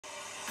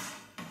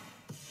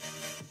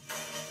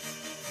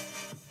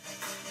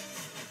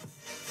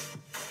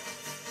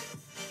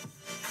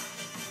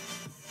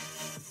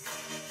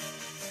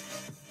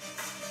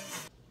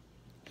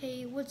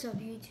What's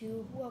up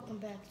YouTube? Welcome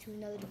back to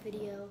another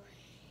video.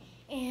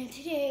 And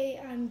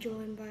today I'm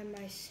joined by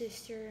my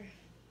sister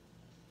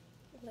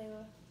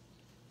Layla.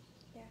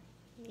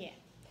 Yeah.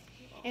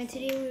 And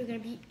today we're gonna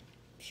be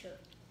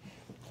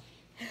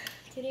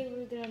Today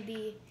we're gonna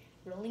be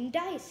rolling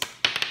dice.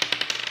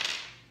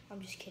 I'm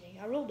just kidding.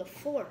 I rolled a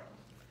 4.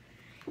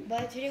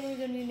 But today we're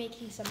gonna be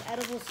making some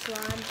edible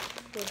slime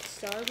with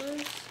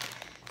Starburst.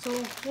 So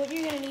what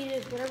you're gonna need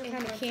is whatever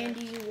kind of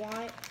candy you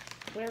want.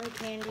 Whatever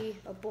candy,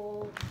 a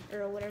bowl,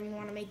 or whatever you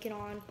want to make it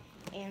on,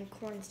 and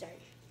cornstarch.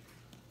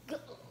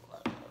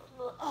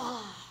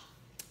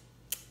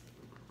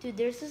 Dude,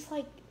 there's this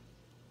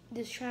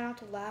try not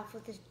to laugh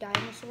with this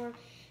dinosaur,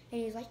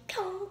 and he's like,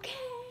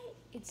 okay.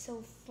 It's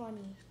so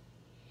funny.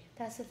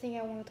 That's the thing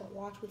I wanted to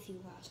watch with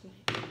you last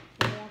night.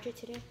 Want to watch it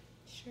today?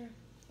 Sure.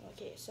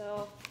 Okay,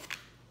 so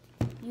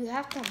you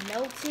have to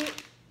melt it,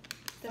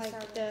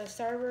 the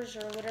Starburst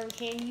or whatever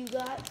candy you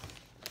got,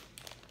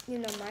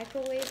 in the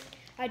microwave.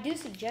 I do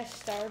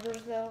suggest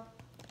Starburst though.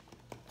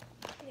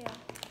 Yeah.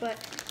 But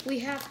we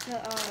have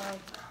to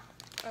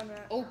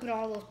open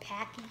all those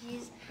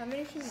packages. How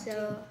many should you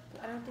do?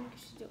 I don't think you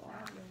should do all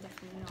of them.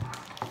 Definitely not.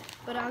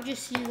 But I'll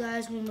just see you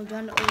guys when we're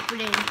done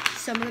opening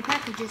some of the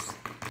packages.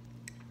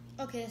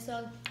 Okay,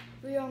 so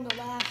we're on the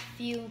last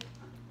few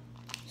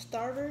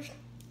starters.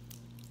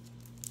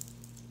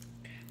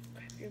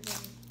 Grab your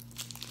money.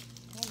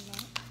 No,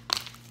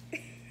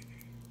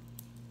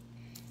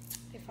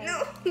 I'm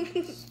not.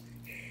 No.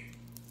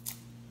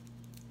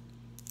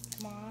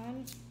 Come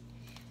on.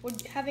 We're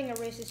having a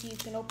race to see who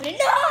can open it.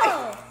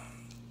 No!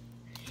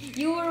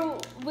 You were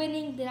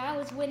winning, then I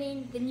was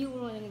winning, then you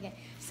were winning again.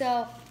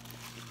 So,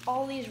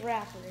 all these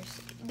wrappers.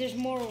 There's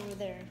more over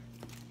there.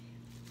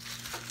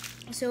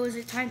 So, is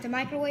it time to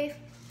microwave?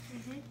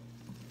 Mm-hmm.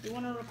 You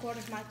want to record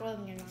us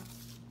microwaving or not?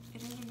 It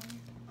doesn't matter.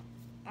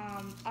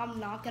 I'm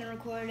not going to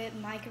record it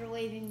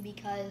microwaving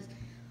because,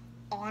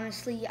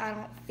 honestly, I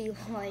don't feel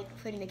like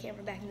putting the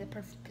camera back in the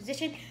perfect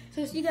position.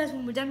 So, see you guys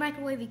when we're done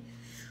microwaving.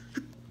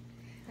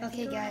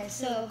 Okay, guys,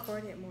 so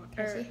record it more.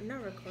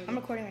 Not record. I'm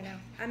recording right now.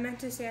 I meant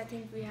to say I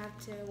think we have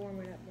to warm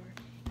it up more.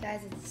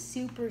 Guys, it's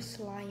super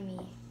slimy.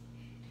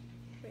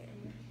 Wait,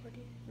 I'm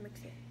recording.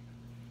 Mix it.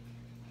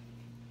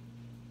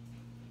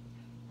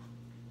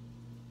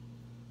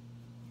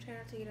 Try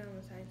not to get on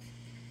the sides.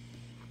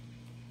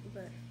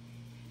 But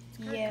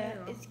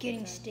It's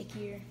getting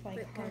stickier, like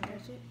Wait, can I harder.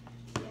 touch it?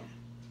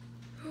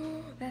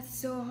 Yeah. That's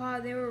so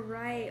hot. They were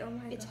right. Oh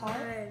my god. It's hot?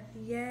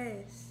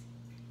 Yes.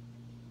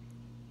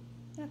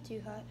 Not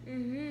too hot.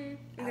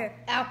 Mm-hmm. Okay.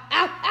 Ow!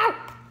 Ow!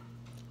 Ow!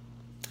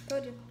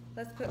 Told you.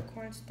 Let's put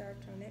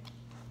cornstarch on it.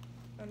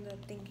 On the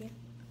thingy.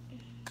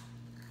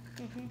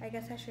 I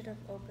guess I should have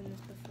opened this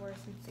before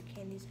since the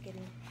candy's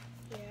getting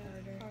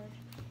harder.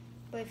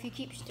 But if you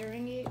keep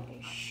stirring it,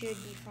 it should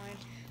be fine.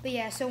 But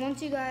yeah, so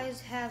once you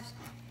guys have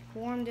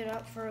warmed it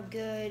up for a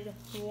good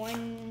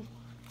 1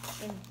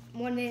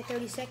 minute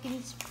 30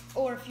 seconds,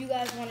 or if you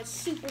guys want it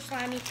super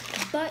slimy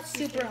but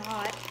super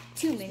hot,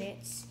 2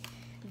 minutes,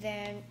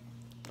 then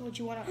would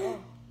you want to? Oh,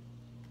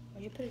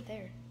 why'd you put it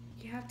there?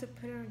 You have to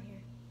put it on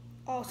here.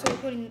 Oh, so we're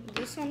putting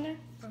this on there?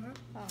 Uh-huh.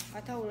 Oh,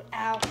 I thought we were.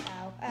 Ow!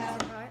 Ow! Ow! Is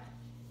it hot?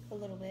 A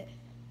little bit.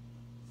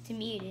 To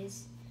me, it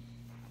is.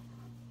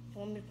 You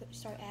want me to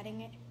start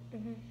adding it?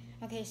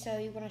 Mm-hmm. Okay, so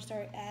you're gonna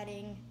start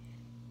adding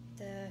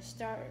the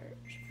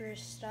Starburst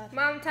stuff.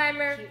 Mom,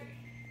 timer. Here.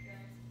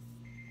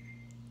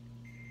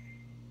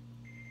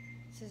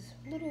 This is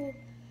a little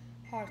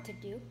hard to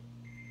do.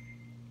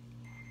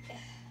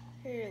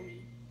 Here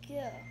we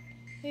go.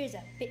 Here's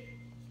a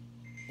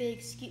big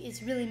skew.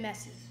 It's really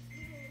messy.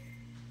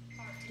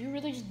 Do you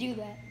really just do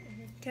that?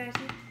 Can I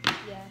see?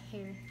 Yeah,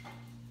 here.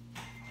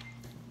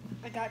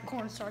 I got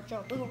cornstarch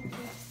up.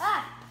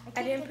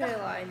 I didn't put a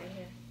lot in it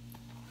here.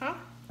 Huh?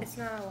 It's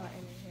not a lot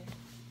in it here.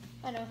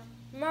 I know.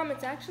 Mom,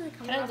 it's actually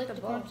coming Can I off lick the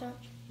the bowl.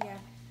 cornstarch? Yeah.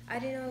 I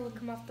didn't know it would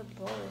come off the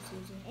bowl this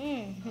easy.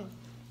 Mm-hmm.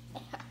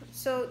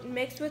 So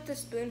mix with the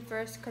spoon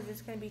first because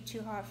it's going to be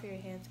too hot for your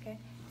hands, okay?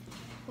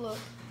 Look,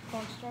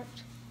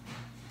 cornstarch.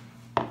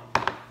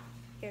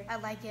 Here. I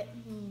like it.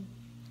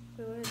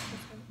 Wait, what is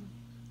this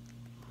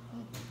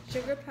one?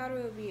 Sugar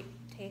powder would be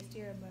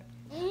tastier, but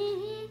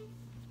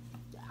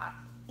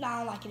No, I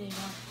don't like it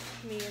anymore.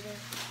 me either.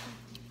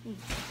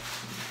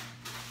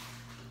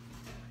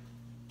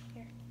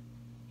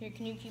 Here,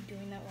 can you keep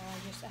doing that while I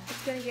just add?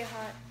 It's going to get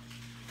hot.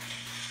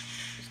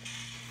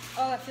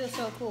 Oh, that feels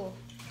so cool.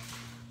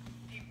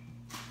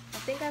 I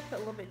think I put a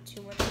little bit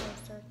too much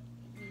cornstarch.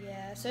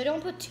 Yeah, so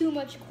don't put too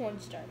much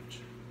cornstarch.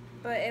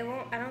 But it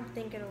won't, I don't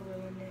think it'll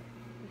ruin it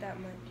that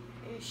much.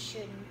 It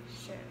shouldn't.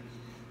 Sure.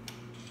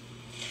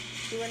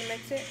 Do you want to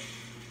mix it?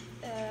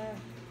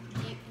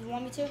 You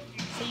want me to?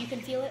 So you can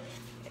feel it?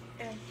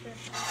 Yeah, sure.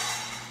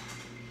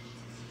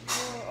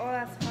 Oh,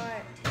 that's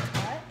hot. It's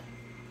hot?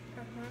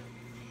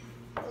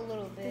 Uh-huh. A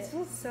little bit. This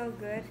feels so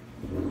good.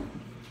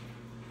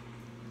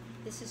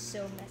 This is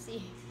so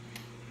messy.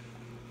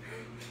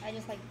 I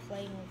just like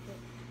playing with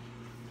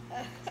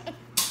it.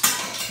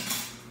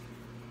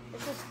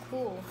 This is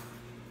cool.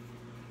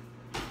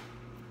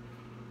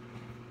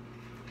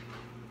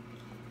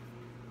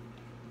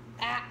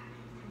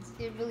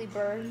 It really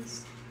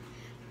burns.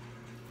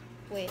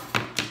 Wait.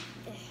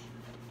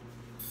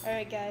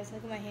 Alright guys,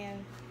 look at my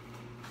hand.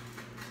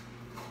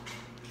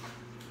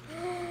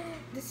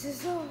 This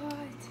is so hot.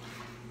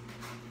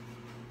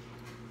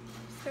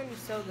 It's gonna be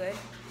so good.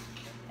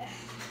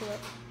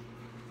 Look.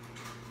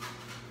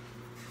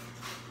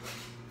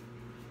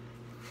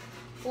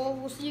 Well,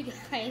 we'll see you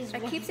guys. I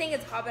keep saying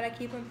it's hot, but I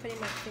keep on putting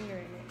my finger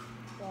in it.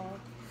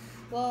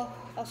 Well,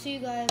 I'll see you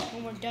guys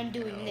when we're done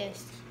doing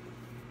this.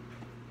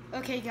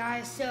 Okay,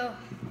 guys, so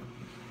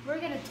we're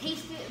gonna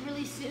taste it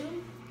really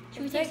soon.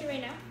 Should we taste it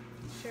right now?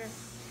 Sure.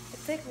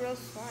 It's like real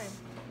slime.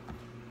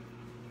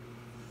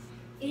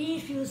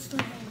 It feels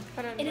slime.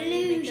 Hold on, An let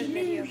me make this illusion.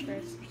 video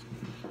first.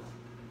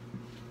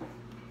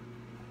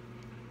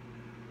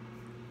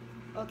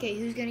 Okay,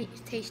 who's gonna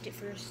taste it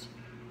first?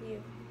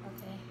 You.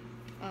 Okay.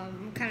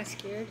 I'm kind of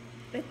scared.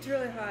 It's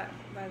really hot,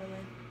 by the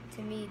way.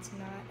 To me, it's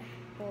not.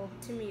 Well,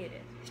 To me, it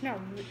is. it's not.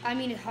 I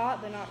mean, it's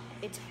hot, but not.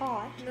 It's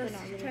hot, No, but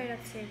not let's really. try it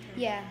at the same time.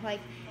 Yeah,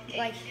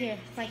 like here,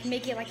 like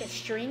make it like a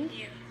string,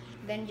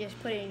 then just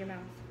put it in your mouth.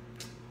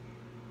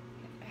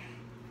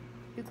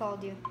 Who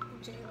called you?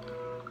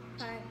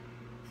 Hi.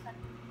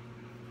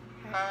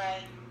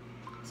 Hi.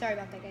 Sorry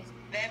about that, guys.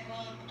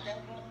 Level.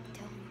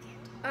 Tell him you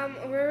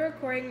can't. We're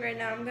recording right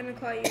now. I'm gonna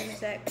call you in a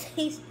sec.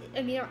 Taste.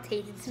 I mean, not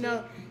taste. It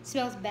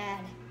smells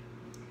bad.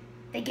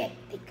 Okay,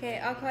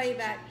 I'll call you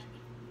back.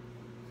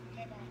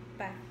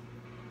 Bye.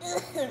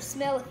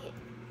 Smell it.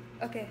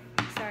 Okay,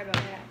 sorry about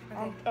that.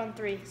 Okay. On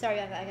 3. Sorry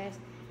about that, guys.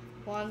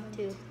 1,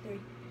 2,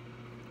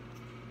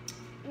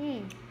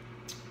 3.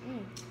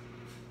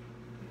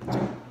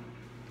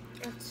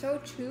 It's so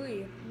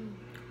chewy.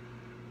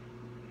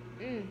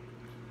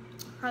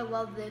 I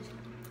love this.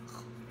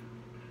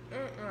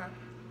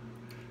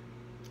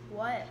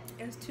 What?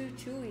 It's too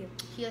chewy.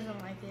 He doesn't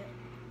like it.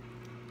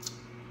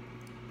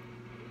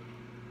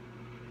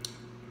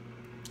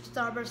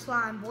 Starburst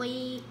slime,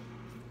 boy.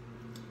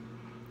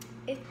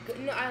 It's good.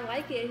 No, I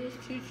like it. It's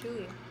just too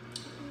chewy.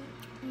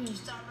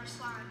 Starburst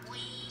slime, boy.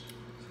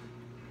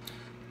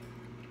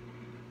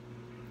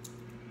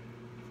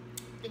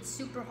 It's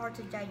super hard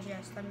to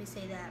digest. Let me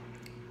say that.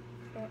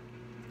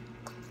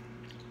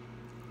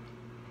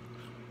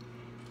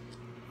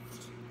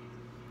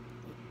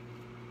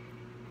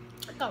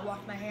 I gotta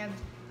wash my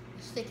hands.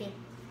 It's sticky.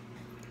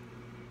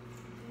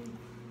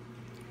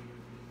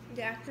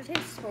 The aftertaste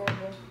is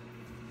horrible.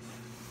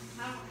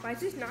 Why is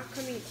this not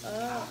coming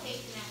up?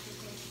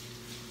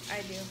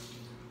 I do.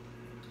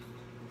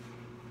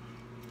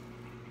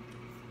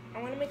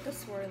 I want to make a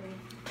swirly.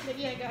 But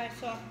yeah, guys,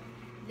 so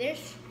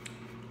this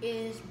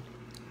is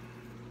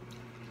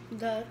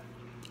the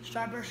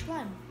Starburst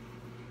slime.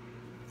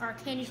 Or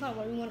candy slime,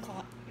 whatever you want to call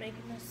it.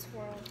 Making a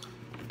swirl.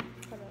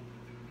 Hold up.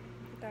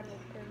 Gotta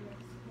open my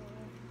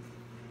swirl.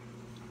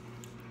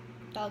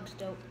 Dog's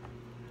dope.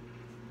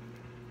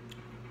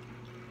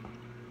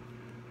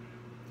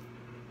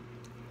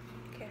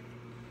 Okay.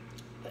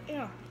 But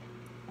yeah.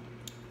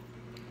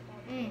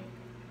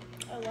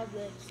 I love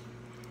this.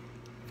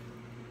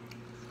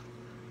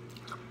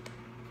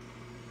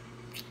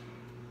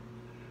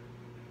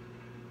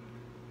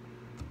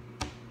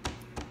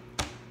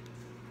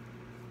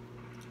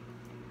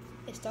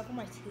 It's stuck on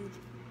my tooth.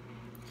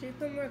 Should you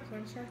put more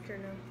cornstarch or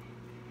no?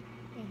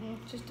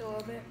 Just a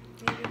little bit,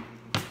 maybe.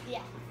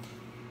 Yeah.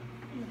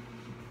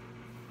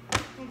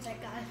 One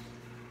sec, guys.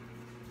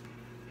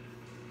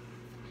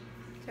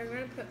 So we're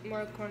gonna put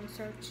more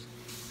cornstarch.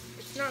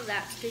 It's not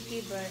that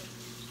sticky, but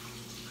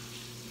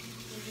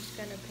we're just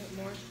gonna put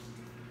more.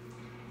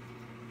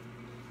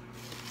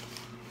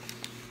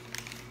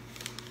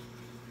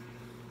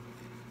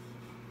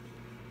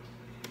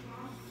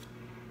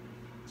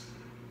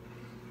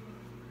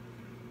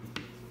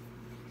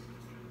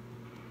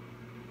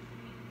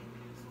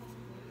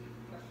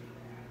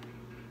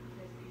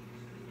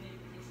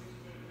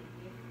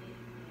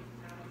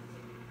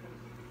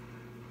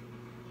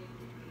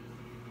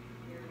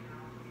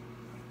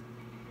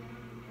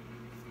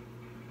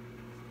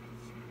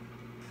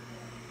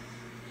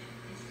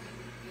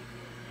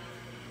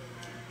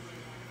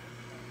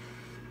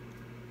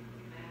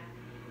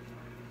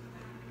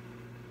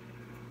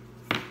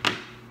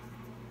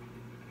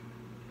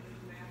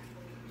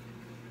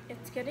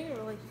 It's getting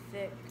really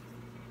thick.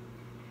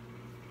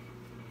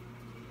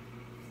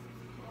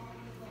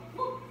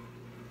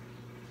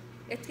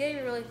 It's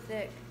getting really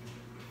thick.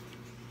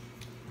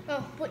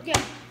 Oh, but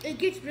yeah, it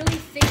gets really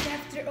thick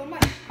after. Oh my.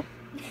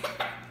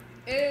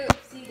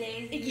 Oopsie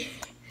daisy.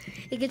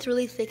 It gets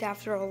really thick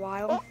after a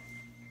while.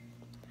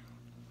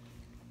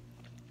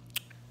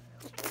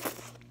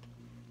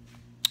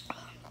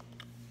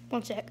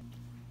 One sec.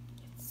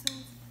 It's so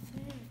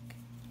thick.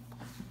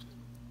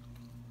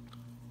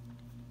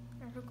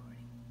 I'm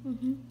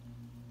recording.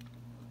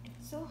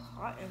 It's so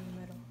hot in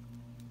the middle.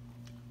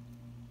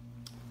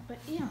 But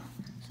yeah,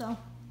 so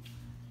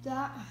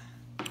that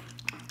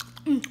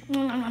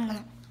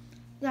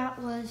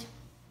that was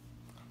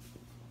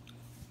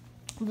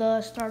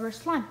the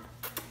Starburst slime.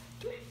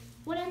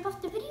 Want to end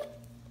off the video?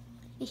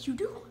 Yes, you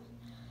do.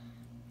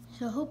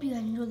 So I hope you guys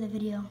enjoyed the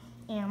video,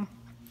 and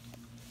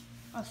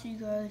I'll see you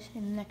guys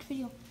in the next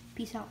video.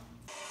 Peace out.